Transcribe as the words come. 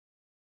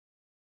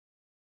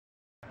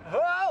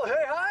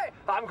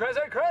I'm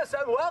Chris,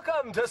 and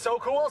welcome to So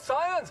Cool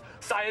Science.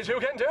 Science you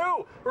can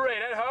do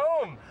right at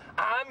home.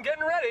 I'm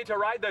getting ready to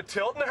ride the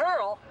tilt and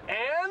hurl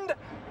and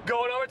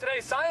going over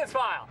today's science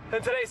file.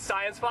 And today's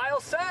science file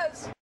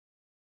says...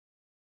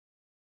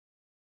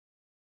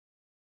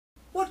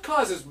 What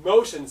causes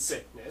motion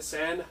sickness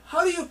and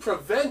how do you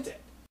prevent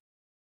it?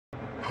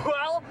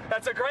 Well,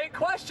 that's a great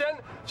question.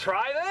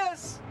 Try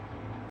this.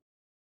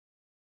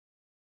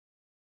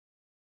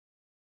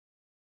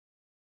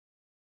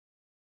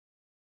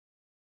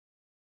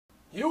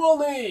 You will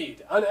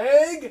need an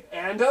egg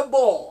and a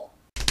bowl.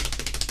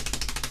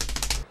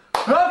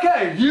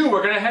 Okay, you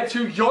are going to head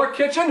to your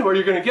kitchen where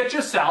you're going to get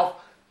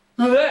yourself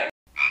an egg.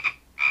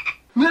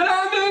 No,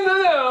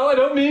 I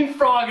don't mean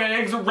frog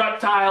eggs or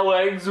reptile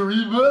eggs or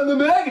even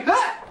an egg.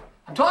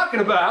 I'm talking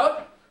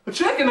about a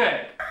chicken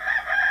egg.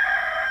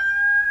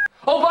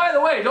 Oh, by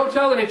the way, don't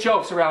tell any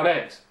jokes around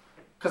eggs,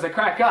 because they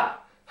crack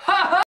up.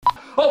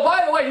 Oh,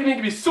 by the way, you need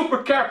to be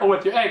super careful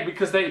with your egg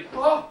because they...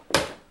 Oh.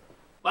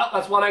 Well,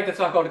 that's one egg that's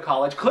not going to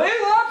college. Clean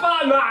up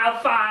on mile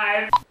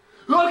 5!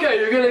 Okay,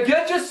 you're going to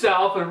get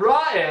yourself a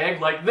raw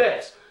egg like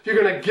this.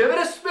 You're going to give it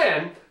a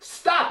spin,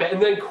 stop it,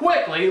 and then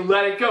quickly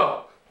let it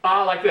go.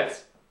 Like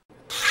this.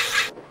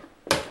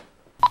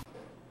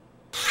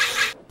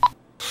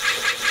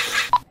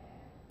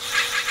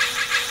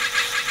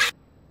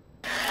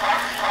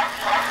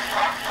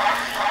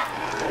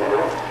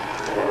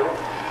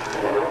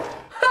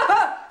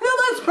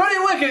 That's pretty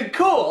wicked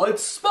cool.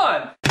 It's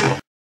spun.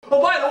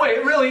 Oh, by the way,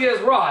 it really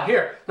is raw.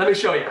 Here, let me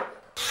show you.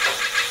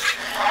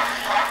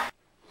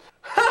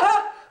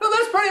 Well,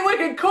 that's pretty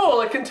wicked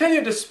cool. It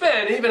continued to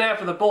spin even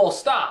after the bowl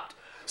stopped.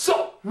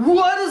 So,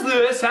 what does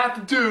this have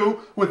to do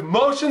with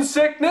motion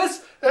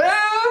sickness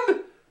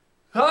and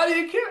how do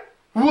you care?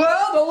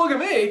 Well, don't look at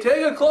me.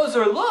 Take a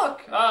closer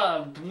look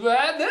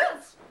at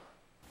this.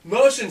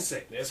 Motion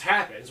sickness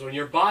happens when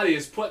your body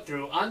is put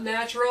through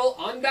unnatural,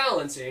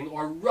 unbalancing,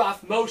 or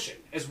rough motion,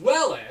 as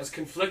well as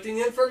conflicting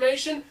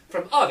information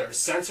from other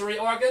sensory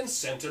organs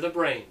sent to the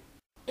brain.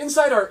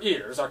 Inside our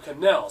ears are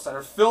canals that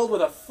are filled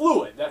with a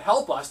fluid that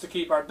help us to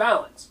keep our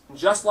balance. And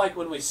just like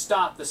when we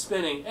stopped the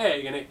spinning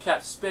egg and it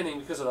kept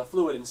spinning because of the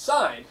fluid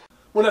inside,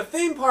 when a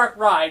theme park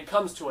ride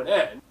comes to an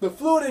end, the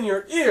fluid in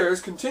your ears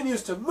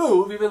continues to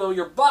move even though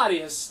your body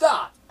has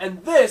stopped.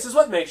 And this is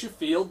what makes you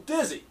feel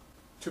dizzy.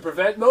 To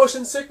prevent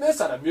motion sickness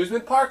on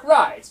amusement park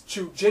rides,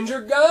 chew ginger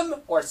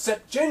gum or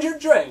sip ginger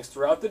drinks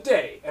throughout the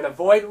day and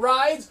avoid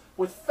rides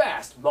with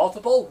fast,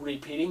 multiple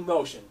repeating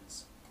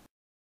motions.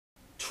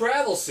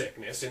 Travel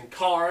sickness in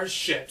cars,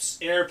 ships,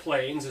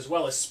 airplanes, as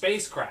well as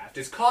spacecraft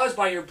is caused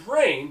by your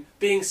brain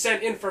being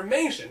sent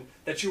information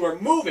that you are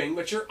moving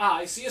but your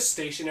eyes see a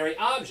stationary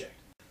object.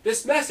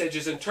 This message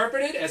is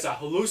interpreted as a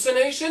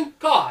hallucination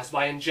caused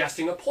by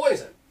ingesting a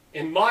poison.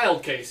 In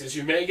mild cases,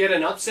 you may get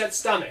an upset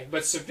stomach,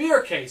 but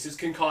severe cases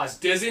can cause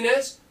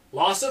dizziness,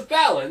 loss of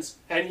balance,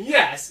 and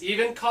yes,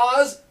 even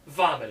cause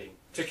vomiting.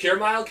 To cure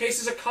mild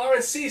cases of car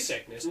and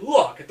seasickness,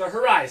 look at the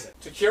horizon.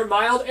 To cure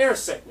mild air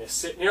sickness,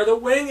 sit near the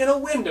wing in a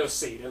window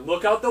seat and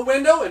look out the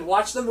window and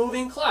watch the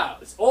moving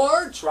clouds,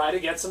 or try to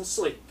get some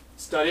sleep.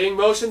 Studying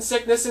motion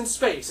sickness in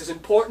space is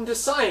important to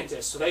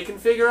scientists so they can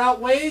figure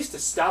out ways to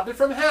stop it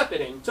from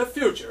happening to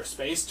future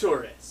space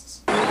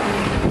tourists.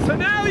 So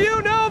now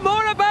you know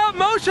more about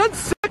motion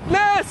sickness.